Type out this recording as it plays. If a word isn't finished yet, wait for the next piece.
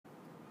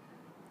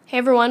Hey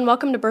everyone,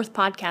 welcome to Birth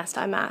Podcast.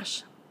 I'm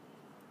Ash.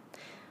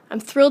 I'm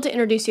thrilled to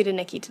introduce you to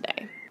Nikki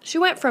today. She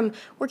went from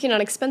working on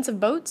expensive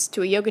boats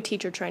to a yoga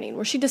teacher training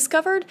where she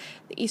discovered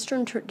the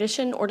Eastern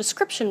tradition, or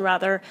description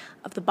rather,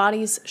 of the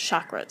body's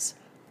chakras.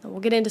 And we'll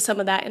get into some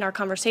of that in our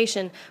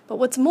conversation, but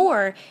what's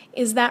more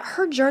is that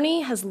her journey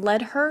has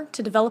led her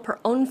to develop her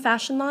own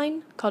fashion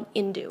line called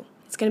Indu.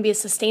 It's going to be a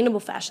sustainable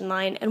fashion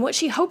line, and what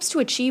she hopes to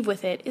achieve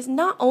with it is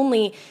not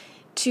only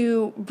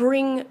to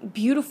bring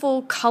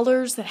beautiful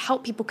colors that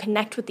help people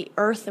connect with the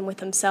earth and with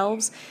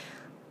themselves,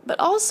 but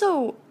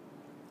also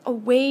a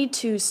way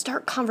to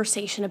start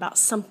conversation about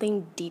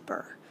something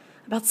deeper,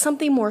 about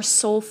something more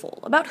soulful,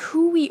 about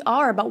who we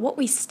are, about what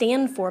we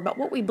stand for, about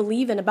what we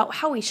believe in, about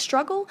how we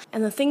struggle,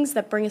 and the things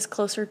that bring us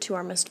closer to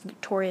our most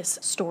victorious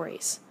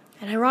stories.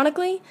 And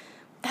ironically,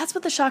 that's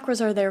what the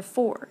chakras are there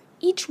for.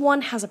 Each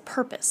one has a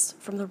purpose,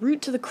 from the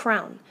root to the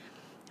crown,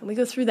 and we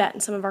go through that in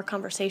some of our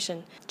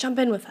conversation. Jump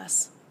in with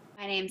us.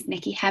 My name's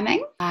Nikki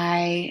Hemming.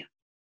 I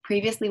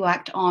previously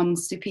worked on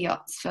super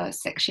yachts for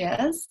 6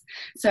 years.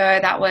 So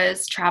that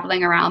was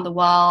traveling around the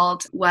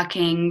world,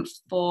 working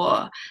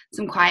for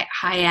some quite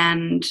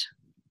high-end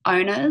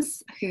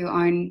owners who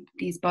own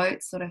these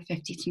boats, sort of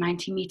 50 to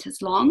 90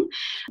 meters long,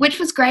 which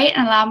was great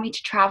and allowed me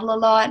to travel a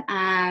lot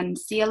and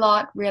see a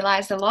lot,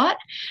 realize a lot.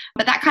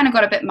 But that kind of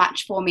got a bit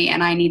much for me,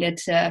 and I needed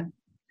to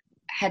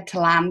head to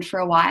land for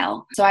a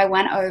while. So I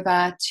went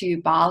over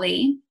to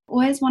Bali.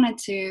 Always wanted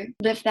to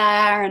live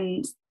there,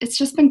 and it's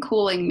just been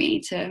calling me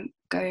to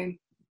go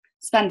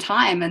spend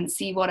time and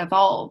see what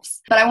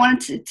evolves. But I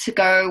wanted to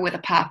go with a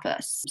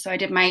purpose. So I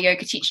did my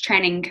yoga teach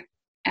training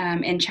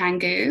in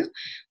Canggu,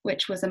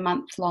 which was a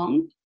month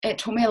long. It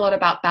taught me a lot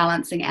about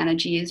balancing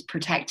energies,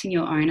 protecting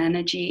your own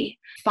energy,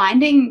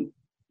 finding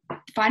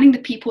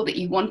the people that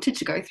you wanted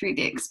to go through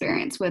the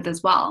experience with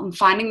as well, and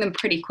finding them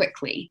pretty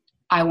quickly.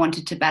 I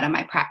wanted to better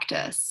my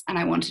practice, and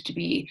I wanted to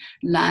be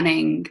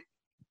learning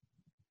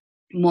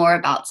more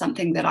about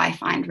something that I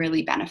find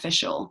really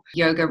beneficial.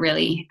 Yoga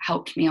really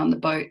helped me on the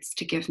boats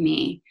to give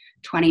me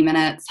 20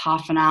 minutes,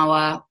 half an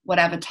hour,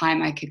 whatever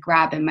time I could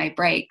grab in my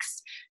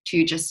breaks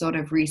to just sort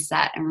of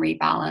reset and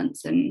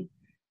rebalance and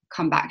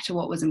come back to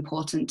what was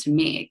important to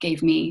me. It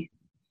gave me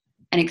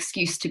an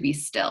excuse to be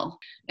still.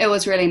 It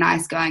was really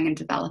nice going and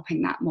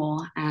developing that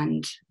more,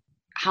 and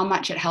how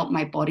much it helped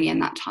my body in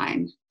that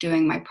time,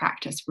 doing my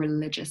practice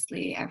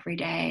religiously every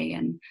day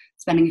and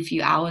spending a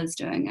few hours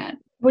doing it.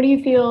 What do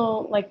you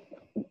feel like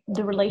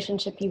the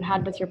relationship you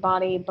had with your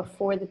body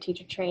before the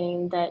teacher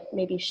training that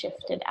maybe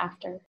shifted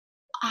after?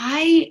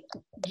 I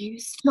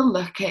used to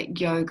look at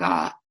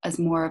yoga as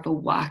more of a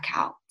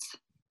workout.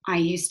 I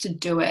used to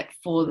do it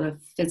for the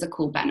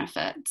physical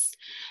benefits.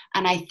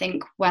 And I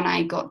think when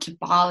I got to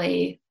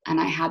Bali and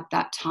I had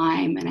that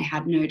time and I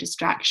had no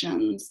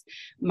distractions,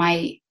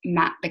 my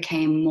mat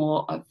became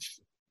more of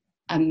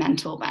a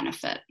mental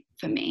benefit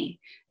for me.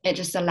 It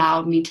just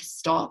allowed me to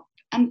stop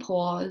and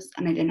pause,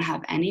 and I didn't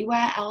have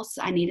anywhere else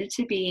I needed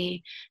to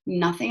be,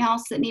 nothing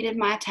else that needed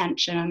my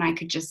attention, and I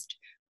could just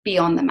be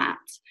on the mat.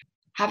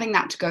 Having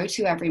that to go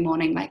to every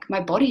morning, like,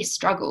 my body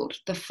struggled.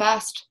 The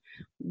first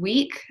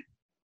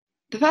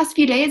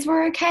few days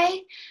were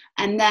okay,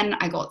 and then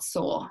I got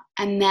sore,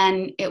 and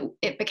then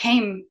it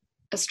became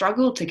a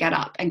struggle to get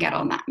up and get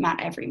on that mat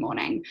every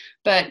morning.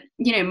 But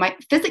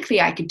physically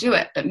I could do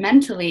it, but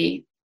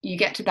mentally you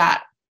get to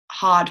that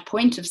hard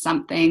point of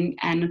something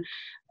and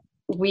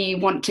we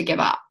want to give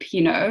up.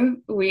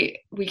 We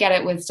get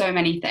it with so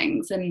many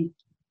things. And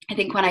I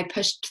think when I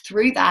pushed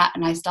through that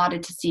and I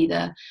started to see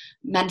the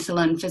mental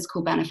and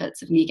physical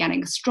benefits of me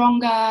getting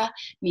stronger,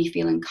 me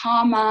feeling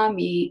calmer,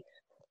 me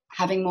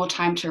having more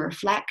time to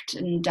reflect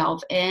and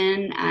delve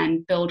in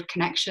and build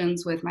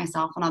connections with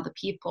myself and other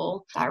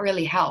people, that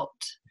really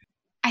helped.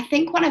 I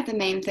think one of the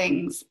main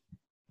things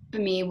for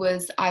me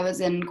was I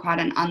was in quite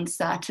an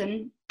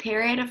uncertain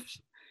period of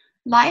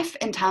life,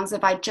 in terms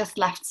of I just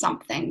left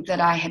something that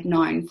I had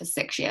known for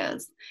 6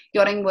 years.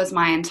 Yachting was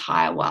my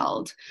entire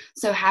world.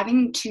 So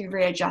having to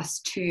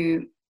readjust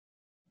to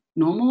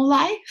normal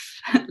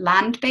life,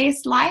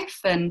 land-based life,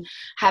 and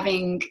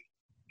having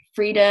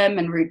freedom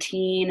and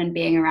routine and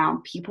being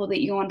around people that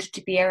you wanted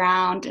to be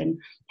around and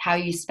how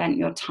you spent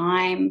your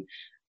time.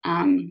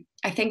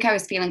 I think I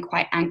was feeling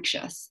quite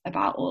anxious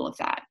about all of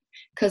that,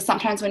 because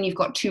sometimes when you've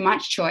got too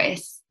much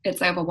choice,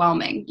 it's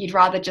overwhelming. You'd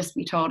rather just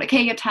be told,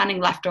 okay, you're turning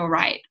left or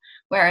right.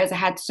 Whereas I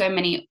had so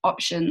many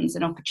options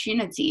and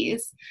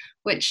opportunities,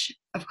 which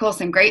of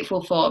course I'm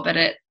grateful for, but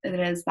it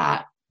is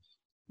that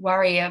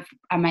worry of,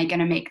 am I going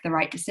to make the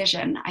right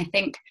decision? I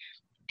think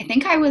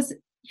I was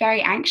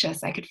very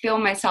anxious. I could feel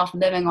myself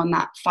living on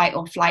that fight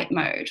or flight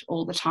mode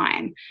all the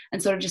time,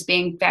 and sort of just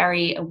being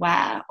very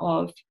aware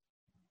of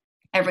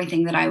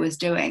everything that I was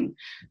doing.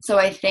 So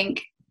I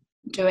think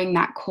doing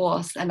that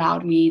course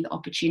allowed me the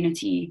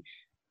opportunity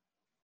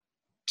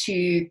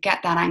to get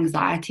that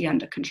anxiety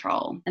under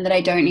control, and that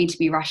I don't need to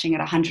be rushing at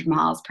 100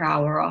 miles per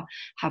hour or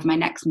have my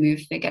next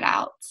move figured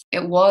out.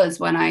 It was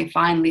when I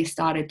finally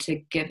started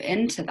to give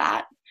in to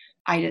that,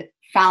 I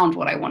found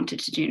what I wanted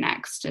to do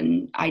next,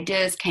 and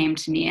ideas came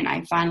to me, and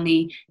I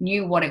finally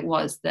knew what it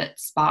was that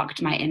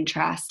sparked my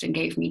interest and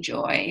gave me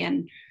joy.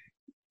 And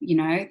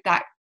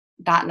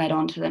that led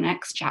on to the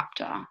next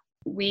chapter.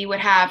 We would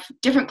have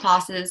different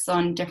classes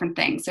on different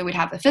things. So we'd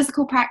have a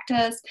physical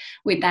practice,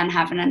 we'd then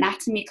have an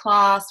anatomy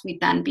class, we'd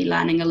then be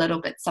learning a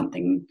little bit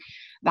something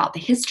about the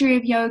history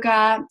of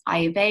yoga,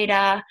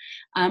 Ayurveda.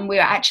 We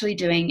were actually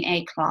doing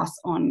a class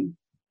on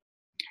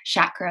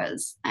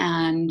chakras,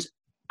 and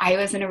I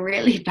was in a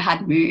really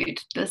bad mood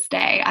this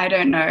day. I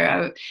don't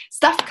know.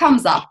 Stuff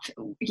comes up,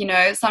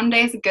 some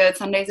days are good,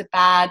 some days are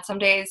bad, some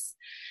days.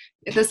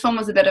 This one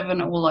was a bit of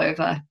an all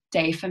over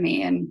day for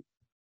me. And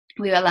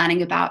we were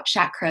learning about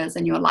chakras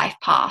and your life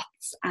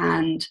paths.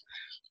 And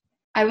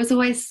I was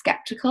always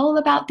skeptical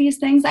about these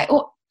things.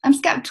 I'm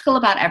skeptical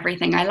about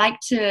everything. I like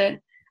to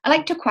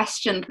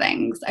question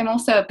things. I'm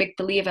also a big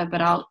believer,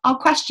 but I'll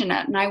question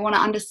it, and I want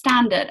to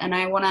understand it, and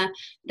I want to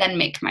then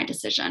make my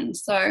decision.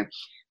 So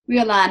we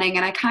were learning,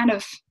 and I kind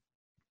of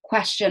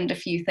questioned a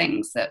few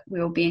things that we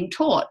were being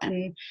taught,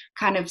 and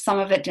kind of some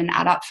of it didn't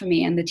add up for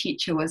me. And the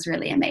teacher was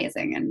really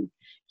amazing. And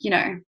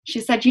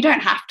she said, you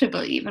don't have to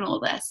believe in all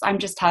this. I'm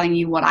just telling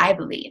you what I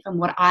believe and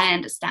what I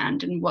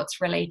understand and what's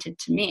related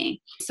to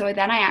me. So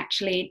then I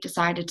actually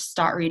decided to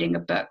start reading a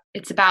book.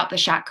 It's about the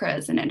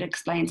chakras, and it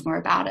explains more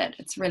about it.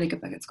 It's a really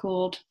good book. It's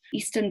called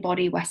Eastern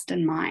Body,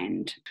 Western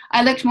Mind.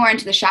 I looked more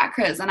into the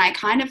chakras, and I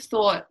kind of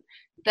thought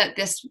that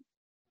this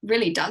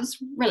really does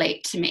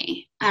relate to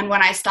me. And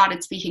when I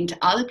started speaking to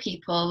other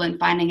people and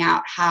finding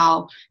out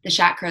how the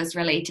chakras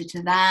related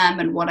to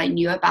them and what I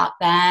knew about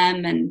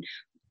them and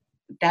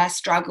their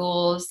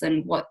struggles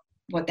and what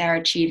they're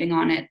achieving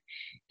on it,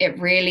 it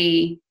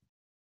really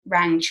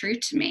rang true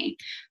to me.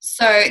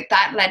 So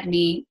that led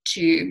me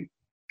to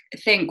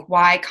think,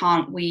 why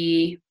can't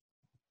we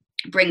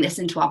bring this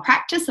into our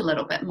practice a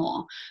little bit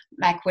more?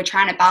 Like, we're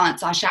trying to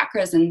balance our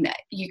chakras, and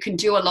you can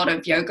do a lot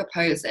of yoga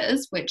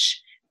poses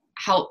which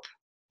help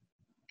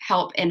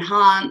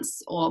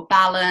enhance or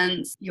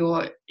balance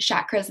your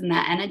chakras and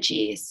their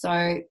energy.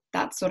 So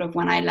that's sort of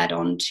when I led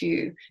on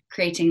to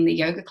creating the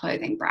yoga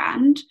clothing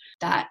brand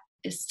that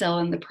is still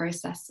in the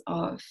process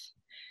of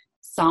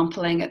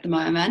sampling at the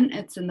moment.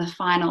 It's in the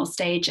final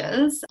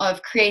stages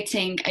of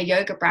creating a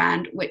yoga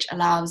brand which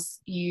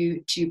allows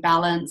you to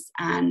balance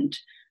and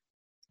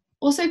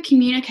also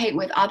communicate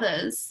with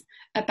others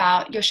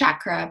about your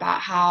chakra,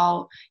 about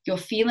how you're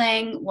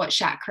feeling, what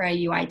chakra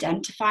you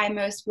identify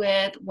most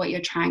with, what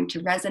you're trying to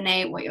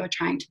resonate, what you're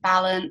trying to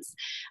balance,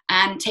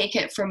 and take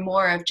it from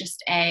more of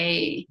just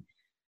an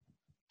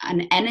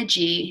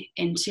energy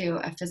into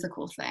a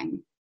physical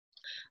thing.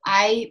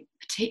 I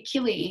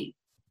particularly,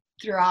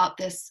 throughout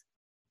this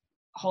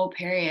whole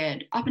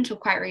period, up until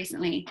quite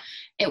recently,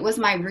 it was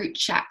my root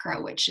chakra,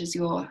 which is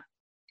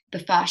the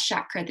first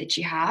chakra that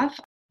you have,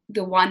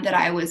 the one that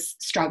I was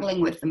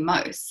struggling with the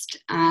most.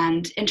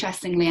 And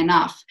interestingly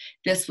enough,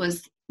 this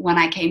was when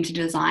I came to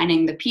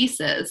designing the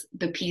pieces,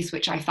 the piece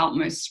which I felt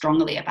most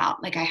strongly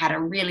about. Like, I had a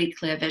really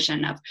clear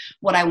vision of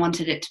what I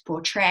wanted it to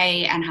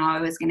portray and how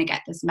I was going to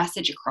get this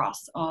message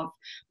across of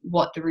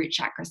what the root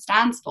chakra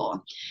stands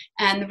for.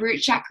 And the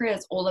root chakra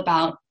is all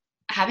about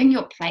having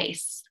your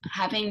place,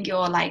 having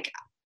your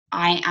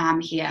I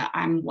am here,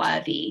 I'm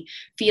worthy,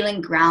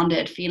 feeling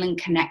grounded, feeling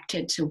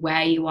connected to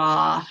where you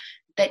are,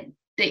 that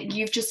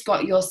you've just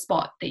got your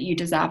spot, that you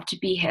deserve to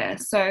be here.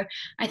 So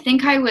I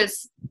think I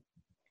was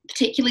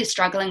particularly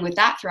struggling with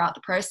that throughout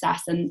the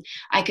process, and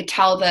I could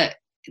tell that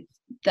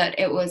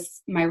it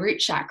was my root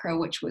chakra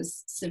which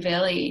was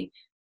severely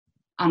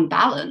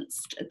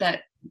unbalanced,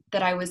 that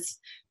I was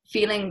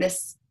feeling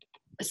this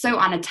so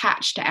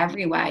unattached to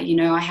everywhere.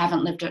 I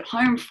haven't lived at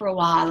home for a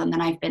while, and then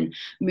I've been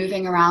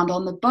moving around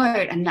on the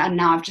boat, and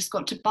now I've just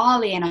got to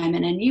Bali and I'm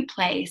in a new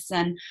place.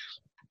 And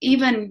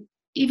even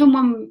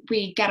when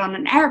we get on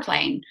an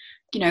airplane,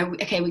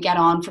 okay, we get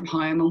on from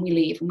home and we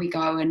leave and we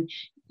go, and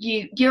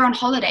you're on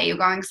holiday, you're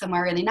going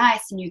somewhere really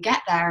nice, and you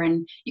get there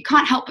and you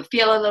can't help but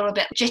feel a little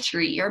bit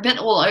jittery. You're a bit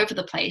all over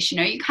the place.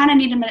 You kind of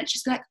need a minute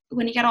just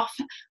when you get off,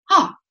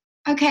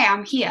 okay,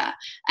 I'm here,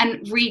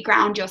 and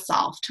re-ground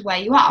yourself to where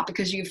you are,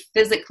 because you've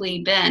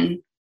physically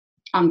been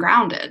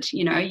ungrounded.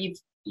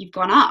 You've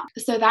gone up.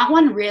 So that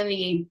one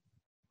really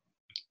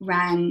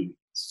rang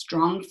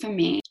strong for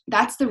me.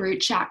 That's the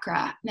root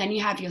chakra. Then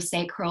you have your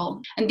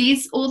sacral, and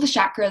all the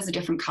chakras are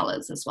different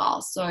colors as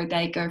well. So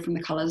they go from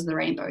the colors of the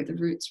rainbow. The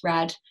root's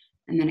red,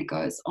 and then it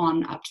goes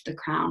on up to the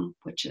crown,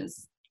 which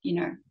is,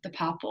 the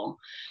purple.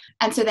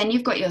 And so then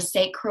you've got your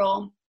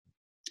sacral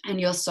and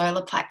your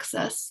solar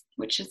plexus,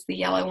 which is the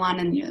yellow one.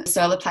 And your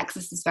solar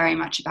plexus is very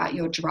much about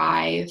your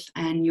drive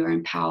and your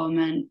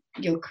empowerment,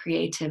 your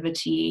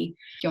creativity.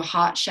 Your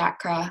heart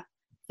chakra,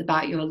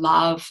 about your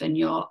love and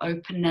your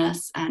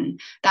openness, and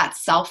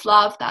that's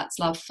self-love, that's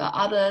love for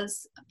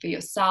others, for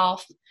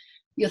yourself.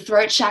 Your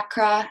throat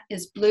chakra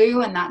is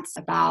blue, and that's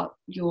about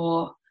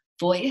your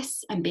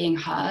voice and being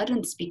heard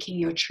and speaking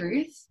your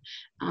truth.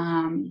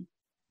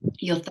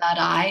 Your third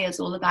eye is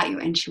all about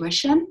your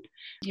intuition.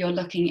 You're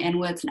looking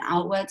inwards and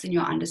outwards in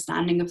your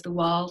understanding of the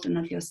world and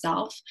of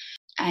yourself.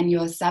 And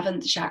your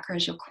seventh chakra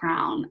is your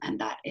crown, and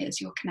that is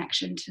your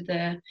connection to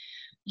the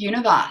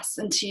universe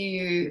and to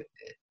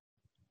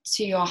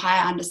your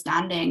higher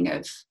understanding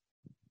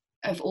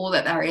of all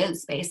that there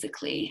is,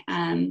 basically,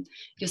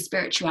 your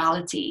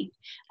spirituality.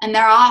 And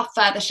there are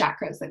further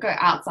chakras that go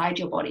outside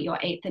your body, your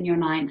eighth and your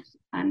ninth,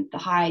 and the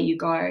higher you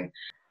go.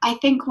 I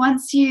think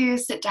once you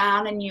sit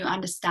down and you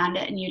understand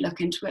it and you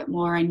look into it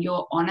more and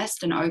you're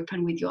honest and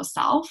open with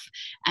yourself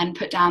and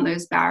put down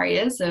those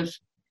barriers of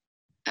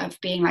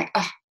being like,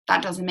 oh,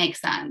 that doesn't make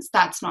sense,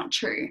 that's not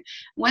true.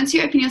 Once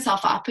you open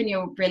yourself up and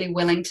you're really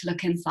willing to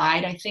look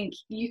inside, I think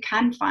you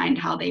can find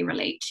how they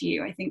relate to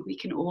you. I think we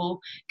can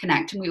all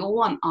connect and we all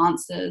want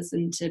answers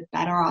and to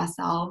better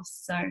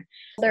ourselves. So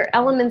there are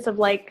elements of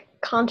like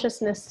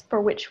consciousness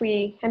for which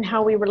we and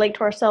how we relate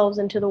to ourselves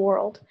and to the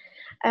world.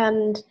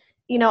 And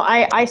you know,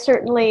 I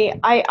certainly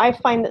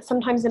find that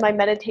sometimes in my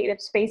meditative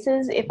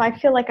spaces, if I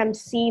feel like I'm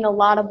seeing a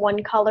lot of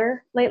one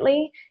color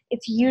lately,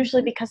 it's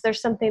usually because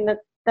there's something that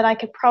I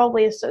could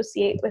probably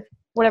associate with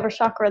whatever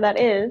chakra that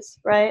is,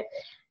 right?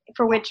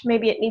 For which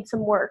maybe it needs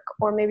some work,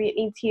 or maybe it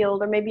needs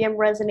healed, or maybe I'm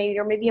resonating,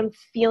 or maybe I'm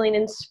feeling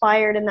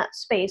inspired in that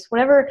space.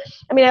 Whatever,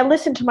 I mean, I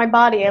listen to my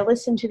body, I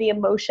listen to the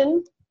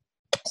emotion,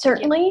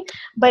 certainly,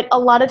 but a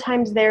lot of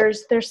times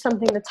there's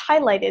something that's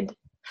highlighted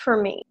for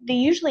me. They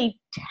usually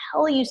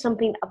tell you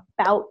something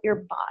about your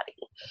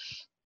body,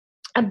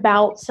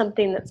 about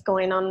something that's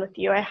going on with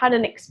you. I had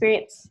an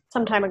experience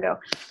some time ago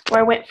where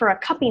I went for a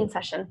cupping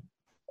session.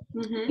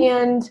 Mm-hmm.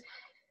 And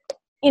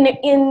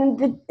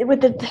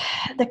with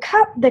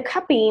the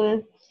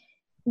cupping,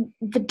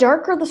 the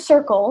darker the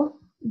circle,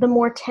 the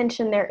more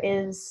tension there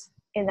is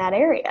in that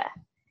area.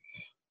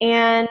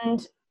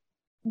 And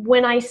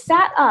when I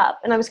sat up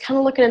and I was kind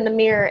of looking in the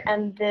mirror,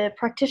 and the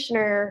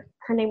practitioner,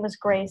 her name was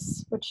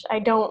Grace, which I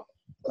don't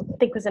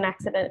think was an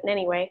accident in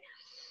any way,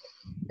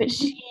 but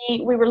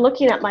we were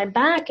looking at my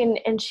back,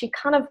 and she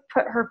kind of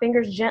put her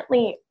fingers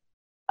gently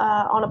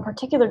on a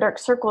particular dark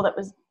circle that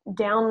was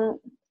down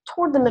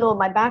toward the middle of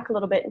my back a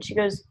little bit, and she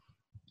goes,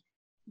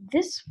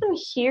 "This one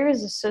here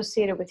is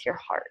associated with your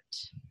heart."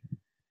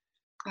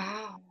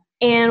 Wow.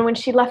 And when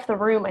she left the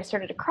room, I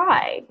started to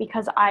cry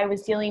because I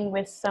was dealing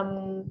with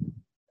some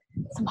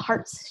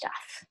heart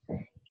stuff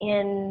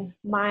in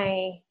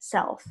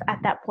myself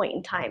at that point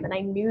in time, and I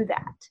knew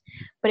that.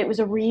 But it was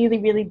a really,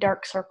 really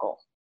dark circle,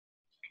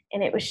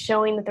 and it was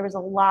showing that there was a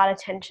lot of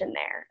tension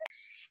there.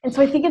 And so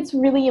I think it's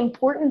really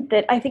important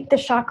that I think the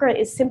chakra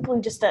is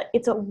simply just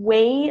it's a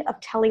way of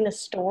telling a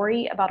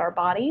story about our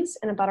bodies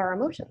and about our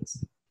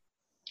emotions.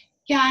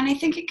 Yeah, and I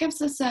think it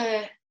gives us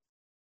a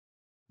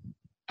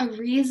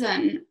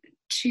reason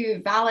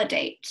to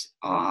validate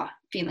our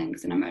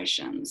feelings and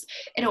emotions.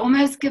 It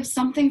almost gives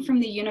something from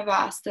the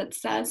universe that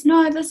says,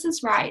 no, this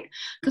is right.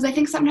 Because I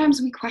think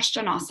sometimes we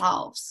question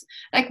ourselves.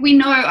 Like, we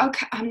know,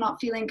 okay, I'm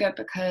not feeling good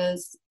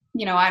because,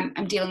 you know,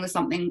 I'm dealing with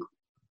something,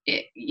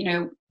 you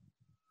know,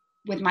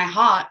 with my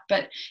heart.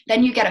 But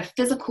then you get a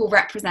physical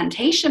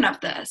representation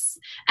of this.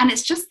 And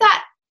it's just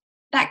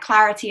that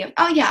clarity of,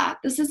 oh yeah,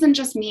 this isn't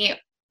just me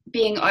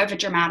being over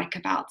dramatic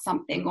about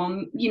something,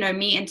 or, you know,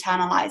 me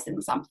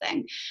internalizing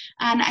something.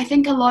 And I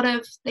think a lot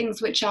of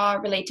things which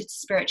are related to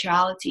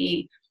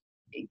spirituality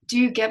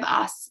do give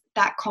us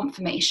that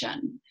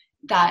confirmation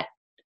that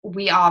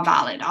we are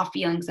valid, our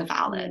feelings are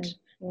valid.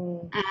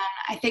 Mm-hmm. And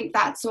I think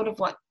that's sort of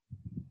what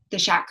the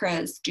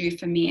chakras do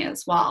for me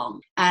as well.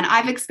 And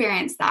I've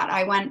experienced that.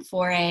 I went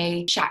for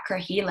a chakra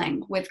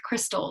healing with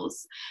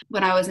crystals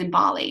when I was in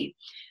Bali,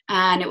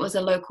 and it was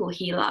a local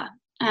healer.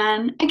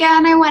 And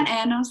again, I went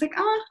in, I was like,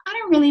 oh, I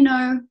don't really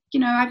know. You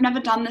know, I've never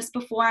done this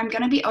before. I'm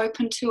going to be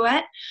open to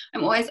it.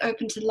 I'm always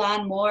open to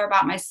learn more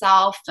about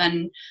myself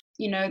and,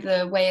 you know,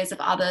 the ways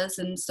of others.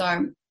 And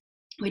so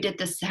we did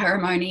this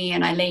ceremony,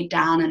 and I laid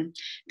down, and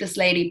this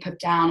lady put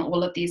down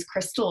all of these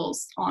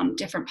crystals on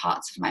different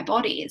parts of my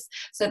bodies.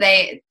 So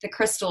the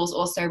crystals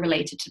also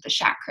related to the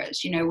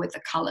chakras, you know, with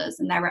the colors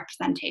and their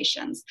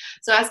representations.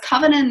 So I was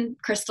covered in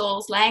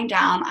crystals, laying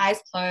down,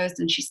 eyes closed,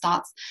 and she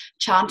starts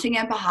chanting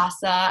in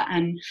Bahasa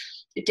and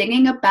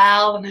dinging a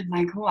bell. And I'm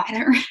like, oh,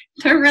 I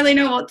don't really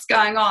know what's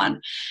going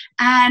on.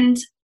 And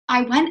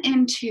I went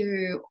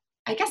into,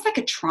 I guess, like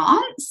a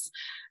trance.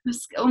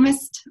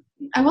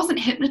 I wasn't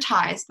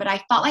hypnotized, but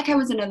I felt like I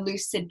was in a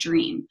lucid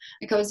dream.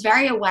 Like, I was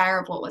very aware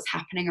of what was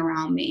happening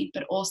around me,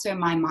 but also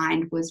my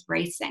mind was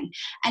racing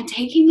and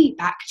taking me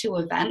back to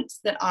events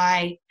that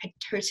I had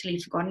totally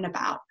forgotten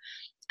about.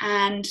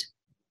 And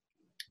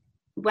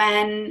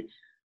when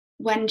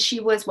she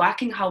was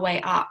working her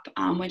way up,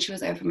 when she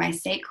was over my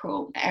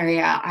sacral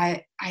area,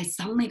 I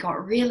suddenly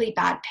got really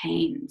bad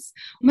pains,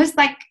 almost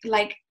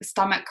like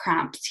stomach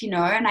cramps, you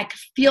know, and I could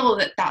feel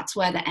that that's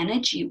where the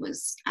energy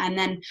was. And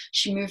then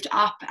she moved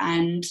up,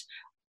 and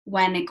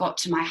when it got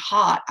to my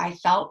heart, I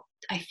felt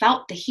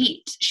the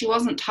heat. She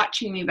wasn't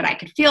touching me, but I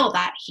could feel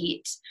that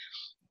heat.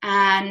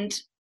 And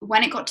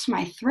when it got to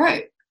my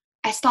throat,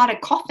 I started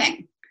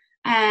coughing.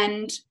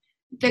 And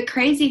the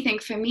crazy thing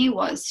for me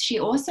was she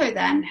also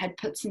then had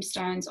put some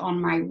stones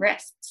on my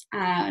wrists,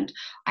 and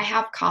I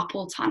have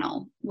carpal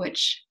tunnel,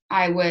 which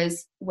I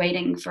was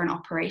waiting for an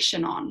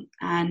operation on.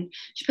 And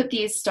she put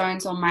these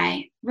stones on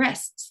my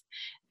wrists.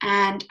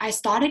 And I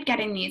started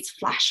getting these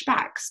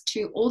flashbacks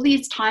to all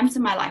these times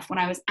in my life when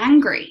I was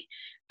angry.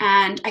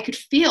 And I could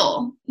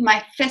feel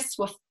my fists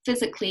were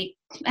physically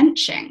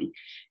clenching.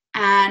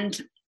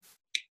 And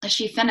as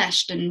she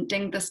finished and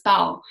dinged the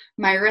spell,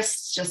 my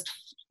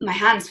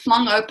hands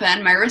flung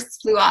open, my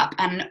wrists flew up,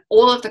 and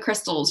all of the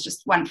crystals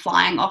just went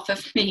flying off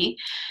of me.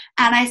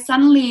 And I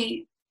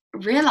suddenly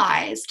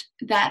realized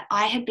that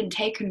I had been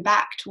taken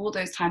back to all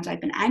those times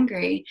I'd been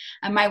angry,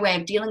 and my way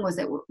of dealing with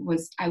it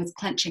was I was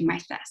clenching my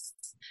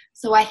fists.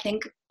 So I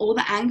think all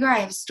the anger I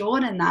have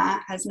stored in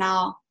that has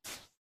now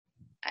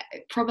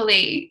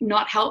probably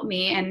not helped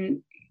me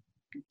and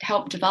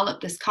help develop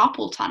this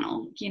carpal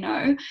tunnel,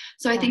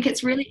 So I think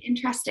it's really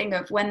interesting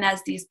of when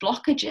there's these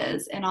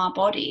blockages in our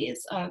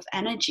bodies of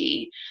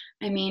energy.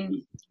 I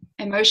mean,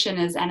 emotion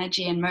is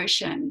energy in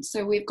motion.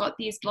 So we've got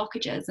these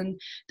blockages, and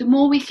the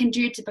more we can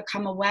do to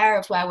become aware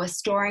of where we're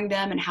storing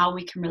them and how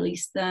we can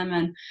release them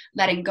and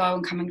letting go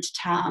and coming to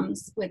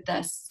terms with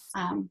this,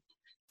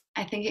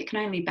 I think it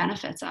can only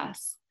benefit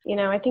us.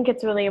 I think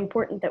it's really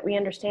important that we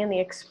understand the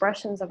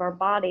expressions of our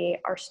body,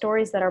 our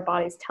stories that our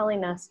body's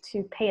telling us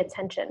to pay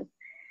attention,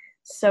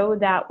 so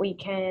that we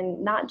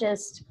can not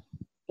just,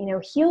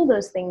 heal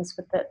those things,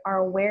 but that our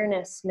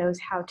awareness knows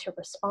how to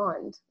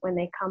respond when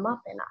they come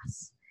up in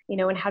us,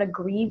 and how to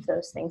grieve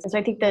those things. And so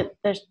I think that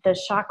the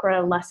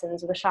chakra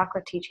lessons or the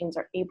chakra teachings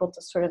are able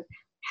to sort of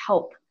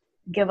help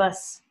give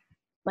us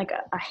like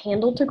a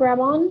handle to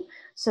grab on,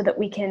 so that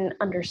we can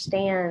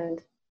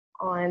understand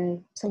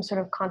on some sort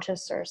of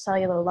conscious or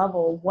cellular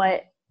level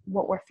what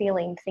we're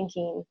feeling,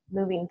 thinking,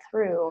 moving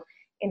through,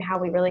 and how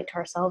we relate to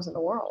ourselves in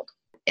the world.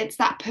 It's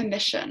that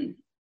permission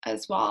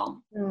as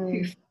well.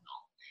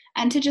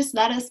 And to just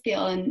let us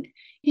feel. And,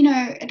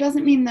 it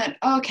doesn't mean that,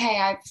 okay,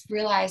 I've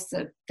realized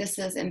that this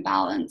is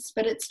imbalanced,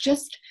 but it's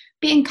just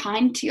being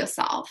kind to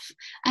yourself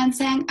and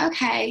saying,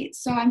 okay,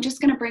 so I'm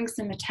just going to bring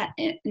some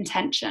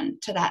intention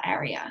to that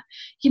area.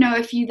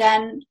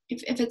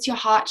 If it's your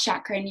heart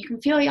chakra and you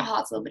can feel your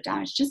heart's a little bit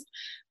damaged, just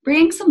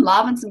bringing some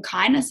love and some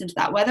kindness into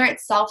that, whether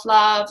it's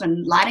self-love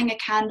and lighting a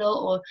candle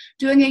or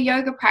doing a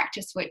yoga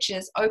practice, which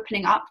is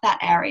opening up that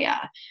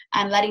area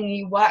and letting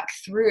you work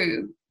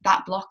through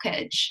that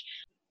blockage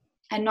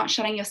and not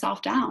shutting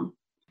yourself down.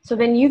 So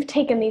then you've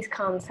taken these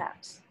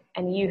concepts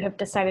and you have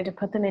decided to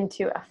put them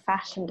into a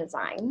fashion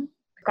design.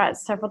 You've got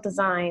several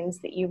designs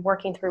that you're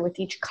working through with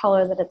each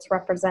color that it's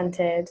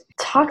represented.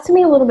 Talk to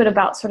me a little bit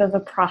about sort of the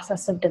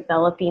process of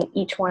developing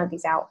each one of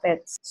these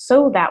outfits,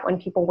 so that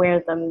when people wear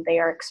them, they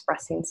are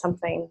expressing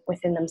something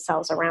within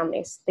themselves around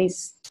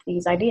these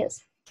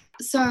ideas.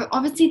 So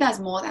obviously there's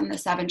more than the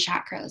 7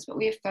 chakras, but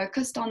we've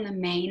focused on the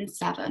main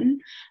 7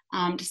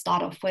 to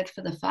start off with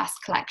for the first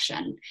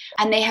collection.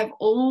 And they have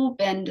all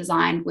been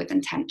designed with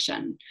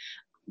intention.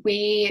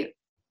 We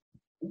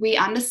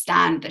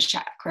understand the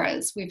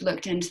chakras. We've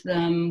looked into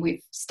them.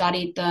 We've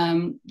studied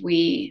them.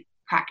 We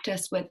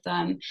practice with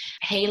them.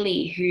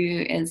 Haley,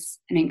 who is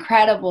an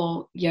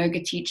incredible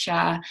yoga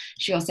teacher,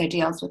 she also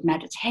deals with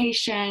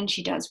meditation.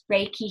 She does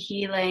Reiki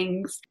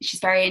healings. She's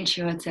very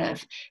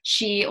intuitive.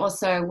 She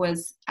also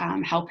was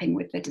helping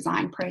with the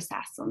design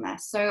process on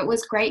this. So it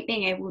was great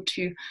being able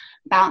to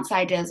bounce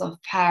ideas off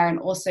her and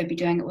also be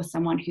doing it with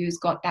someone who's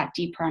got that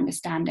deeper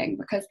understanding,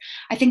 because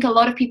I think a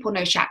lot of people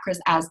know chakras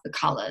as the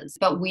colors,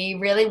 but we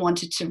really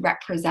wanted to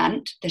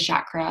represent the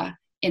chakra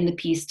in the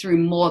piece through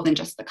more than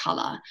just the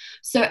color.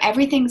 So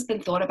everything's been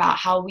thought about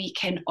how we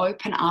can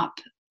open up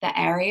the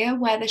area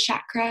where the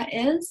chakra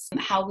is,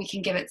 how we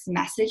can give its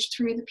message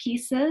through the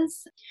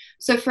pieces.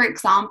 So for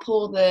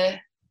example,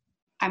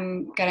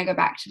 I'm going to go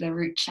back to the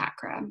root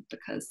chakra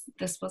because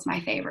this was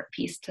my favorite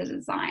piece to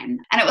design.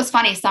 And it was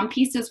funny, some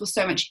pieces were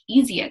so much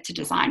easier to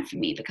design for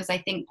me because I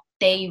think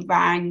they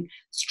rang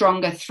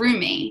stronger through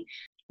me,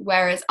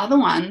 whereas other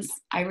ones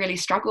I really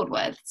struggled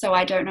with. So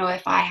I don't know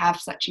if I have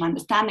such an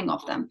understanding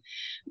of them.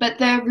 But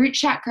the root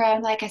chakra,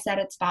 like I said,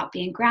 it's about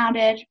being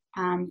grounded,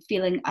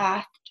 feeling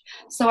earthed.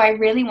 So I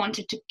really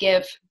wanted to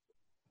give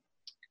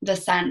the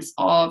sense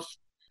of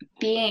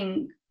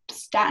being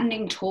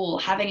standing tall,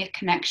 having a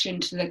connection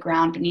to the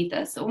ground beneath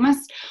us,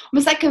 almost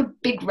like a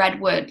big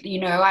redwood.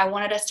 I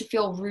wanted us to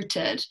feel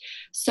rooted.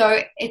 So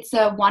it's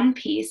a one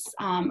piece,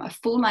 a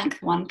full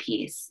length one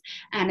piece,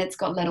 and it's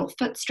got little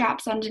foot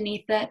straps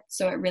underneath it,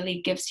 so it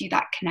really gives you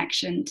that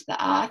connection to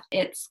the earth.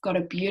 It's got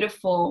a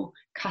beautiful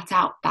cut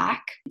out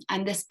back,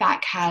 and this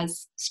back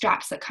has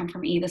straps that come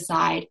from either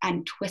side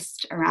and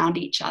twist around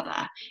each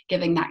other,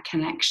 giving that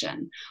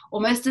connection,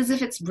 almost as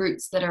if it's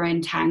roots that are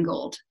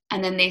entangled,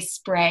 and then they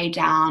spray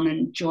down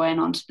and join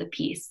onto the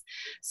piece.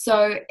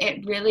 So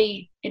it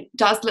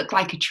does look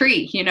like a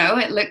tree,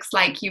 it looks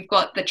like you've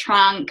got the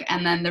trunk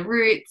and then the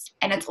roots,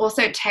 and it's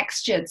also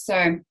textured.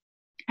 So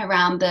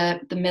around the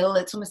middle,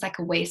 it's almost like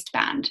a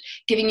waistband,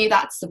 giving you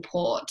that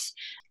support.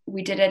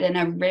 we did it in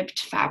a ribbed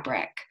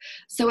fabric.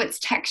 So it's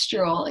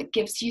textural. It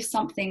gives you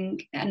something,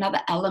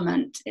 another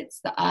element. It's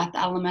the earth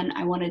element.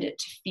 I wanted it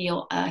to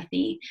feel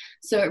earthy.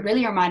 So it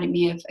really reminded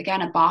me of,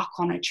 again, a bark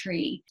on a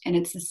tree. And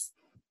it's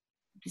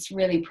this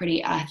really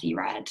pretty earthy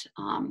red.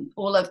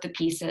 All of the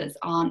pieces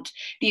aren't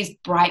these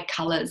bright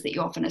colors that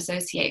you often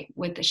associate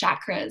with the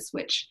chakras,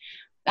 which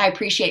I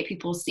appreciate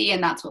people see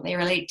and that's what they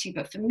relate to.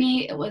 But for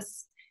me, it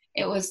was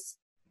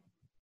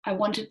I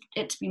wanted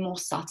it to be more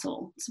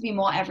subtle, to be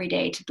more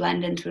everyday, to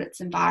blend into its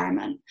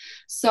environment.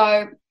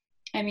 So,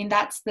 I mean,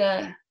 that's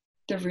the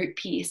root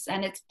piece,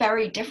 and it's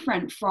very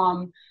different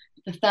from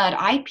the third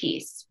eye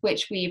piece,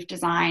 which we've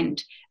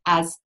designed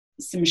as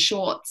some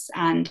shorts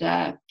and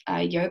a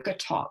yoga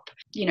top,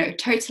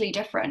 totally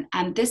different.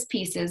 And this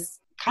piece is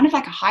kind of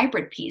like a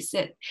hybrid piece.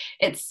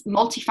 It's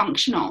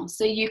multifunctional.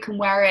 So you can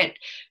wear it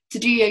to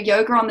do your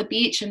yoga on the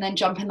beach and then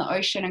jump in the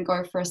ocean and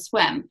go for a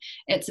swim.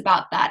 It's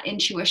about that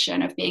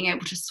intuition of being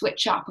able to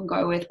switch up and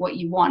go with what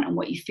you want and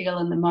what you feel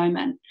in the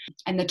moment.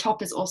 And the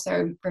top is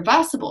also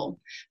reversible.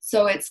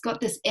 So it's got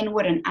this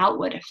inward and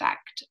outward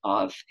effect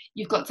of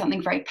you've got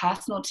something very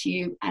personal to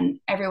you and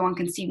everyone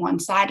can see one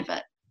side of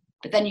it.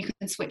 But then you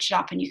can switch it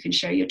up and you can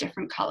show your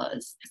different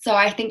colors. So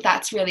I think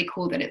that's really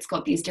cool that it's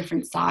got these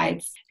different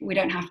sides. We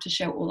don't have to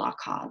show all our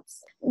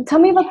cards. Tell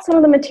me about some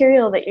of the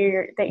material that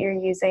you're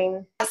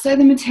using. So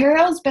the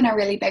material's been a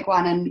really big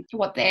one, and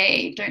what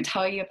they don't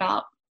tell you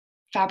about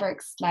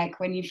fabrics, like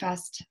when you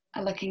first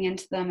are looking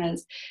into them,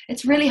 is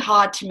it's really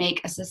hard to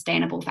make a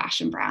sustainable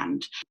fashion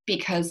brand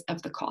because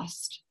of the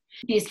cost.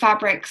 These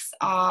fabrics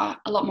are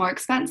a lot more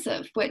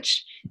expensive,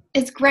 which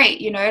is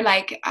great,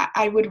 like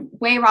I would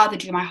way rather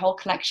do my whole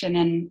collection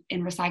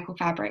in recycled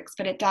fabrics,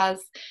 but it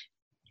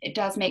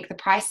does make the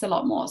price a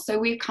lot more. So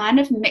we've kind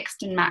of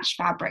mixed and matched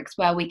fabrics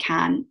where we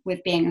can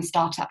with being a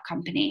startup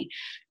company,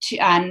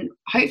 and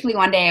hopefully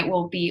one day it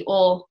will be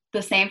all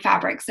the same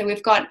fabric. So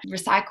we've got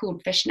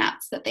recycled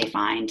fishnets that they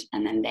find,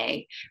 and then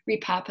they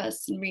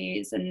repurpose and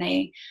reuse, and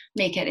they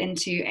make it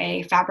into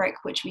a fabric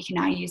which we can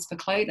now use for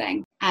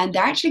clothing. And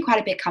they're actually quite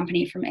a big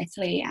company from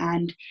Italy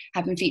and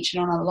have been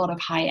featured on a lot of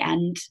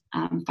high-end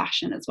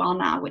fashion as well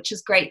now, which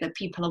is great that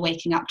people are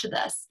waking up to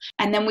this.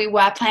 And then we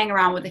were playing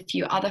around with a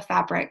few other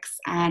fabrics,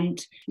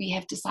 and we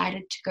have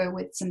decided to go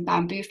with some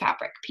bamboo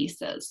fabric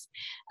pieces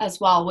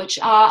as well, which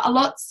are a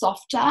lot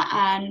softer.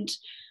 And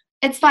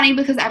it's funny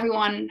because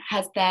everyone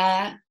has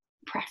their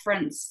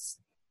preference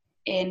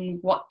in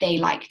what they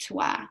like to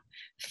wear.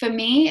 For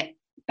me,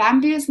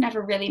 bamboo is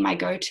never really my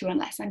go-to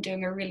unless I'm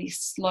doing a really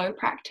slow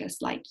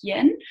practice like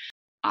yin.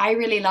 I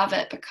really love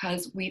it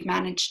because we've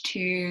managed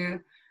to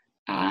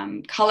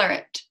color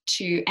it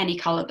to any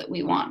color that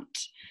we want,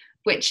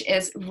 which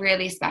is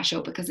really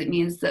special because it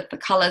means that the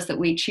colors that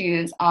we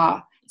choose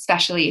are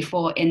especially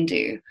for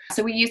Indu.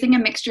 So we're using a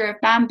mixture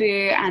of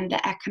bamboo and the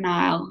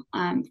Econile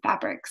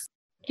fabrics.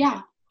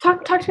 Yeah.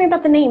 Talk to me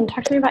about the name.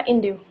 Talk to me about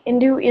Indu.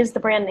 Indu is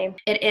the brand name.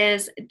 It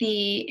is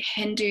the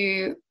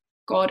Hindu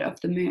god of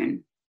the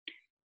moon,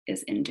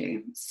 is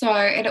Indu. So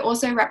it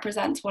also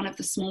represents one of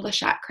the smaller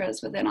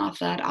chakras within our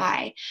third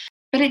eye.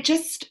 But it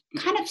just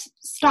kind of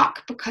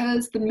stuck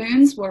because the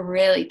moons were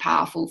really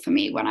powerful for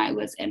me when I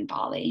was in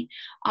Bali.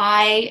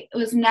 I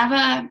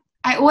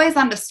always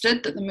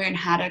understood that the moon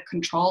had a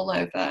control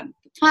over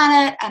the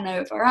planet and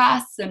over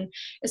us, and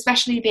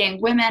especially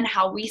being women,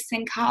 how we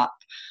sync up.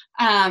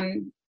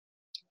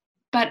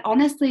 But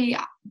honestly,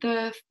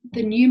 the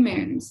new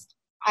moons,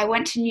 I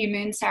went to new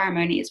moon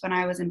ceremonies when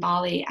I was in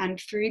Bali, and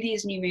through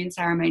these new moon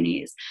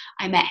ceremonies,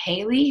 I met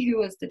Haley, who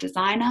was the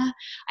designer.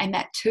 I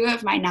met two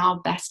of my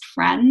now best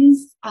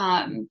friends,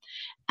 and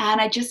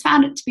I just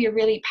found it to be a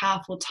really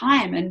powerful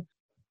time, and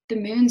the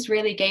moons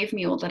really gave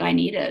me all that I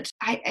needed.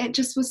 It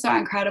just was so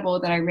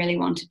incredible that I really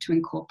wanted to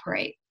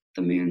incorporate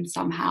the moon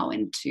somehow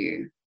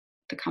into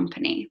the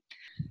company.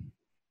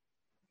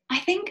 I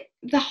think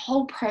the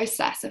whole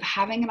process of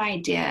having an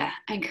idea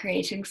and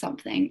creating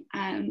something,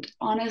 and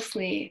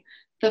honestly,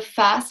 the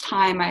first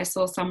time I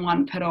saw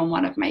someone put on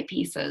one of my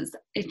pieces,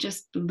 it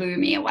just blew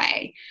me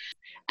away.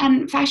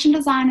 And fashion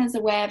design is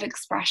a way of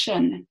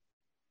expression.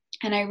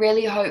 And I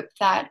really hope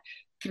that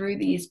through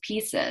these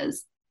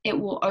pieces, it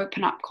will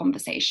open up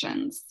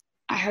conversations.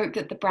 I hope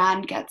that the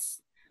brand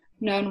gets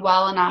known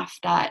well enough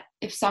that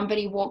if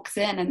somebody walks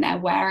in and they're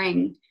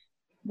wearing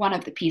one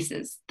of the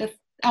pieces, they're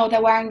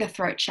wearing the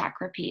throat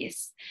chakra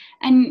piece,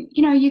 and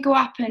you go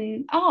up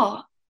and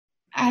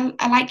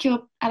I like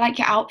your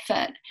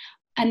outfit,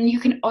 and you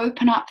can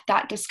open up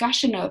that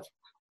discussion of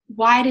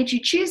why did you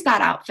choose that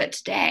outfit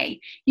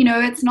today.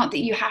 It's not that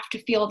you have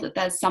to feel that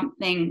there's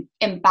something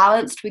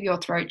imbalanced with your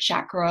throat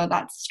chakra or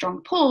that's a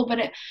strong pull, but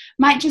it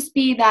might just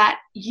be that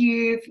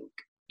you've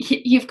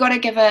got to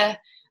give a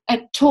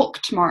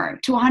talk tomorrow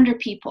to 100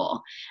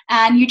 people,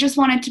 and you just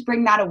wanted to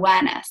bring that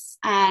awareness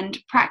and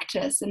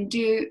practice and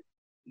do.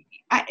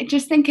 I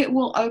just think it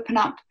will open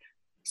up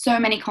so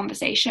many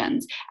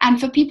conversations, and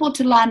for people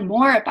to learn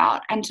more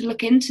about and to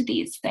look into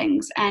these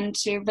things and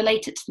to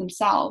relate it to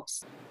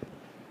themselves.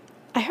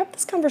 I hope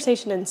this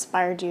conversation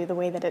inspired you the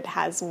way that it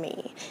has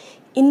me.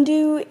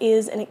 Indu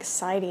is an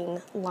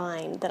exciting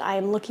line that I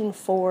am looking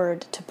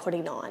forward to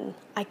putting on.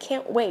 I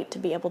can't wait to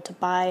be able to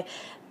buy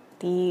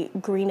the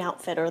green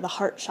outfit or the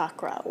heart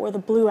chakra or the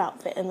blue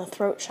outfit and the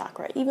throat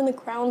chakra. Even the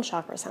crown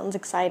chakra sounds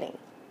exciting.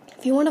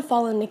 If you want to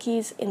follow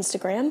Nikki's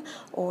Instagram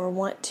or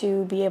want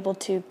to be able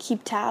to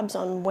keep tabs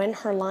on when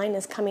her line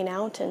is coming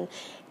out and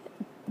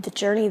the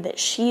journey that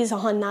she's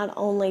on, not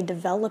only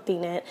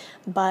developing it,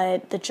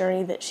 but the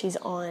journey that she's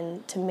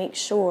on to make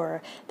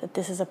sure that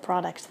this is a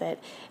product that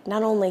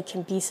not only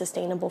can be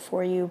sustainable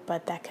for you,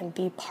 but that can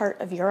be part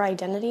of your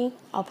identity.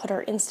 I'll put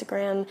her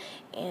Instagram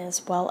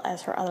as well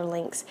as her other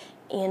links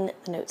in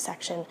the notes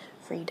section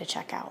for you to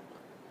check out.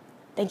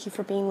 Thank you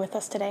for being with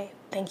us today.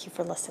 Thank you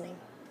for listening.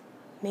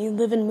 May you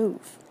live and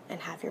move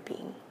and have your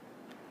being.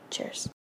 Cheers.